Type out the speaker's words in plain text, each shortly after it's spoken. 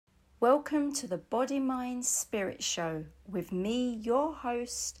Welcome to the Body Mind Spirit Show with me, your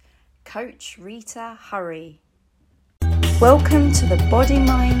host, Coach Rita Hurry. Welcome to the Body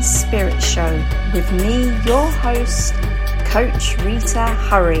Mind Spirit Show with me, your host, Coach Rita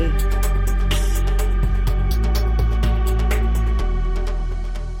Hurry.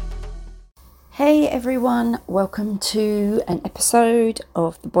 Hey everyone, welcome to an episode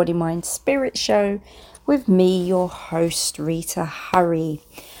of the Body Mind Spirit Show with me, your host, Rita Hurry.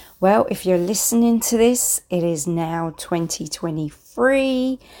 Well, if you're listening to this, it is now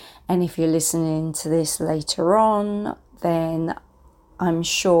 2023, and if you're listening to this later on, then I'm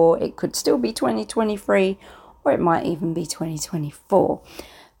sure it could still be 2023, or it might even be 2024.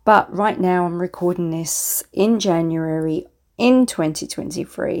 But right now I'm recording this in January in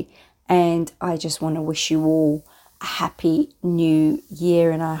 2023, and I just want to wish you all a happy new year,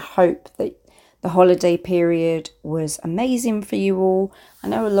 and I hope that the holiday period was amazing for you all. I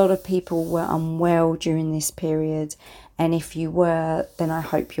know a lot of people were unwell during this period, and if you were, then I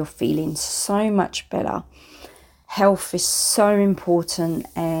hope you're feeling so much better. Health is so important,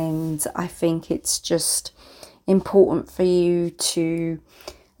 and I think it's just important for you to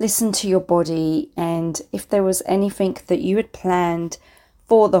listen to your body, and if there was anything that you had planned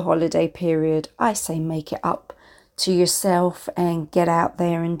for the holiday period, I say make it up to yourself and get out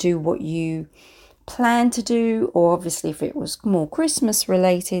there and do what you plan to do. Or obviously if it was more Christmas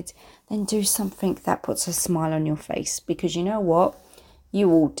related, then do something that puts a smile on your face, because you know what,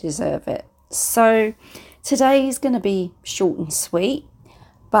 you all deserve it. So today is going to be short and sweet,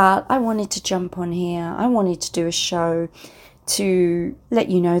 but I wanted to jump on here. I wanted to do a show to let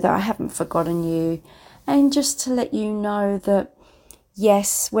you know that I haven't forgotten you, and just to let you know that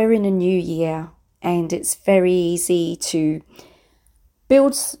yes, we're in a new year, and it's very easy to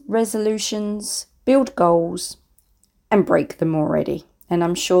build resolutions, build goals, and break them already. And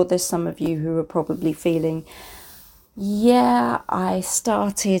I'm sure there's some of you who are probably feeling, yeah, I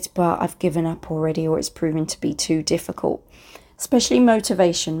started, but I've given up already, or it's proven to be too difficult. Especially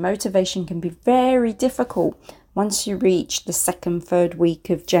motivation. Motivation can be very difficult once you reach the second, third week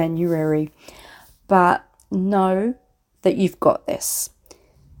of January. But know that you've got this.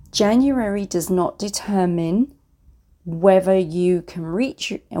 January does not determine whether you can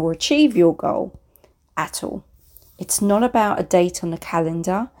reach or achieve your goal at all. It's not about a date on the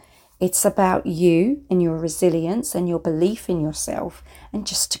calendar. It's about you and your resilience and your belief in yourself, and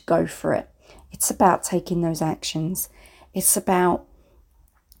just to go for it. It's about taking those actions. It's about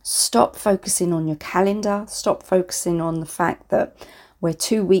stop focusing on your calendar. Stop focusing on the fact that we're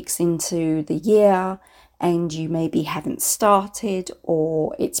 2 weeks into the year and you maybe haven't started,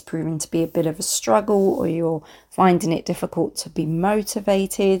 or it's proven to be a bit of a struggle, or you're finding it difficult to be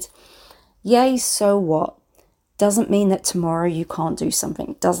motivated. Yay, so what? Doesn't mean that tomorrow you can't do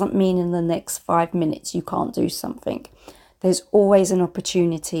something. Doesn't mean in the next 5 minutes you can't do something. There's always an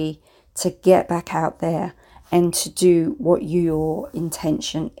opportunity to get back out there and to do what your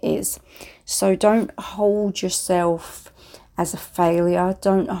intention is. So don't hold yourself as a failure.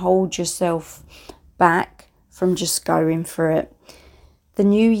 Don't hold yourself back from just going for it. The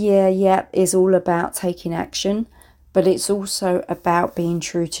new year, is all about taking action, but it's also about being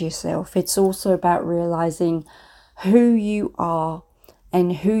true to yourself. It's also about realizing who you are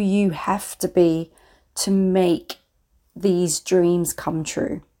and who you have to be to make these dreams come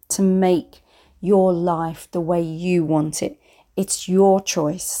true, to make your life the way you want it. It's your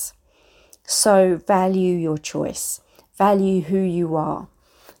choice. So value your choice. Value who you are.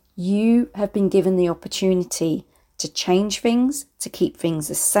 You have been given the opportunity to change things, to keep things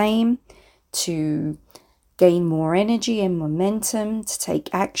the same, to gain more energy and momentum, to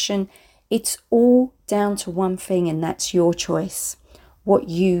take action. It's all down to one thing, and that's your choice, what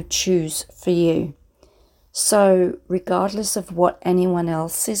you choose for you. So regardless of what anyone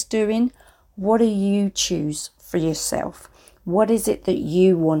else is doing, what do you choose for yourself? What is it that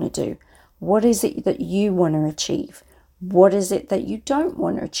you want to do? What is it that you want to achieve? What is it that you don't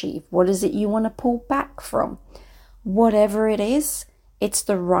want to achieve? What is it you want to pull back from? Whatever it is, it's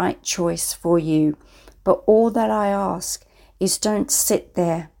the right choice for you. But all that I ask is don't sit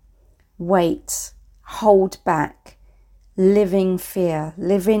there, wait, hold back, live in fear,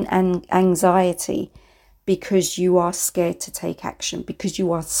 live in anxiety, because you are scared to take action, because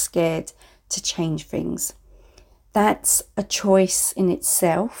you are scared to change things. That's a choice in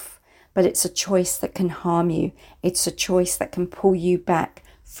itself, but it's a choice that can harm you. It's a choice that can pull you back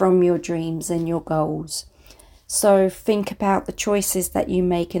from your dreams and your goals. So think about the choices that you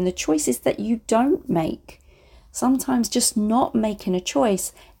make and the choices that you don't make. Sometimes just not making a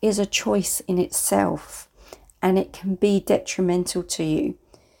choice is a choice in itself, and it can be detrimental to you.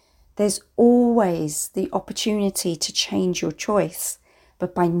 There's always the opportunity to change your choice,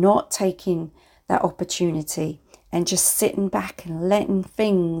 but by not taking that opportunity and just sitting back and letting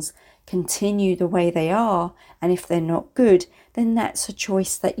things continue the way they are, and if they're not good, then that's a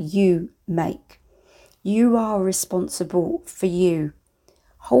choice that you make. You are responsible for you.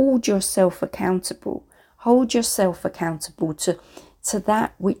 Hold yourself accountable. Hold yourself accountable to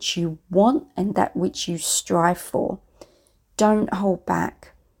that which you want and that which you strive for. Don't hold back,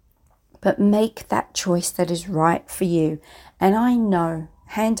 but make that choice that is right for you. And I know,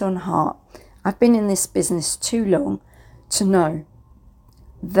 hand on heart, I've been in this business too long to know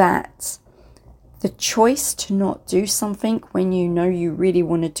that the choice to not do something when you know you really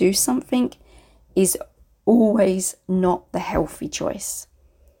want to do something is always not the healthy choice.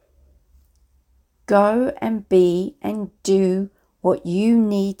 Go and be and do what you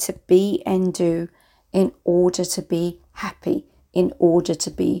need to be and do in order to be happy, in order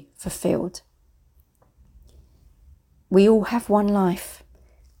to be fulfilled. We all have one life.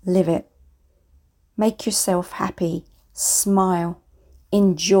 Live it. Make yourself happy. Smile.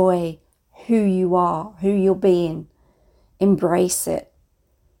 Enjoy who you are, who you're being. Embrace it.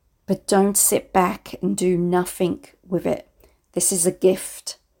 But don't sit back and do nothing with it. This is a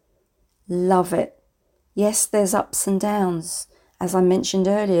gift. Love it. Yes, there's ups and downs. As I mentioned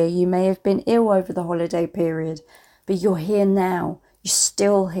earlier, you may have been ill over the holiday period, but you're here now. You're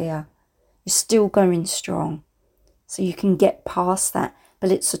still here. You're still going strong. So you can get past that,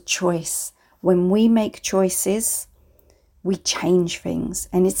 but it's a choice. When we make choices, we change things,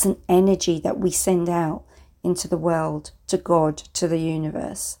 and it's an energy that we send out into the world, to God, to the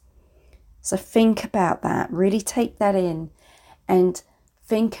universe. So think about that. Really take that in and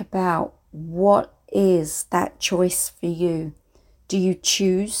think about what is that choice for you. Do you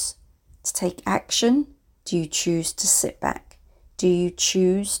choose to take action? Do you choose to sit back? Do you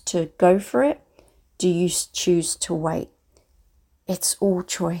choose to go for it? Do you choose to wait? It's all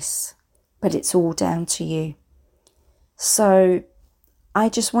choice, but it's all down to you. So I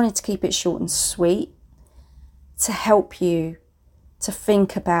just wanted to keep it short and sweet to help you to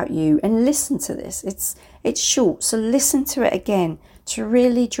think about you and listen to this. It's short, so listen to it again to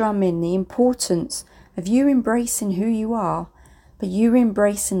really drum in the importance of you embracing who you are, but you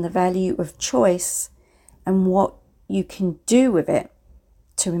embracing the value of choice and what you can do with it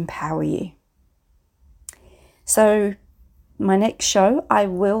to empower you. So my next show, I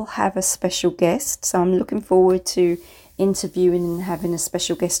will have a special guest. So I'm looking forward to interviewing and having a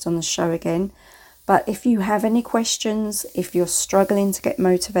special guest on the show again. But if you have any questions, if you're struggling to get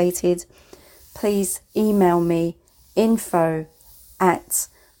motivated, please email me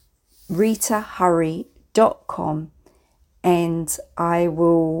info@ritahurry.com and I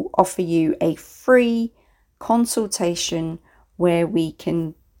will offer you a free consultation where we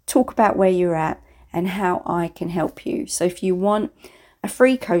can talk about where you're at and how I can help you. So if you want a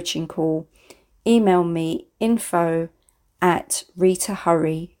free coaching call, email me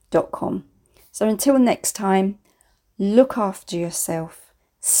info@ritahurry.com. So until next time, look after yourself,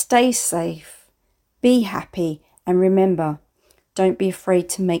 stay safe, be happy, and remember, don't be afraid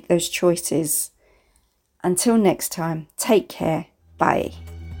to make those choices. Until next time, take care. Bye.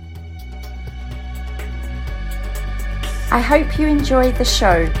 I hope you enjoyed the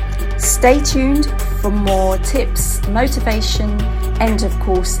show. Stay tuned for more tips, motivation, and of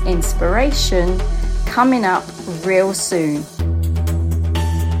course, inspiration coming up real soon.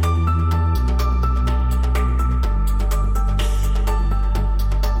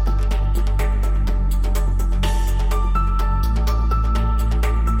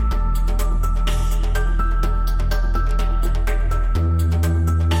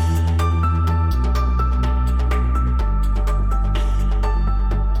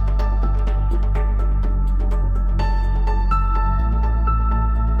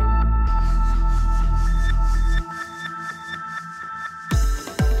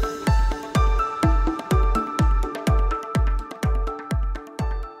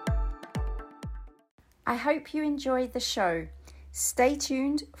 I hope you enjoyed the show. Stay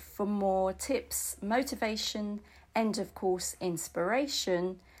tuned for more tips, motivation, and of course,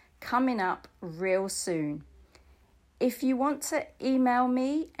 inspiration coming up real soon. If you want to email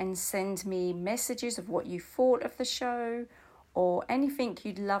me and send me messages of what you thought of the show or anything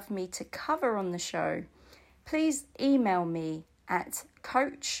you'd love me to cover on the show, please email me at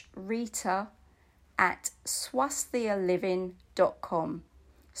coachrita@swasthialiving.com.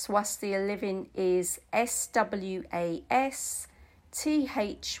 Swasthia Living is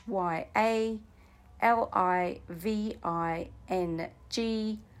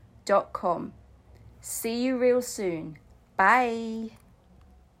SWASTHYALIVING.com. See you real soon. Bye.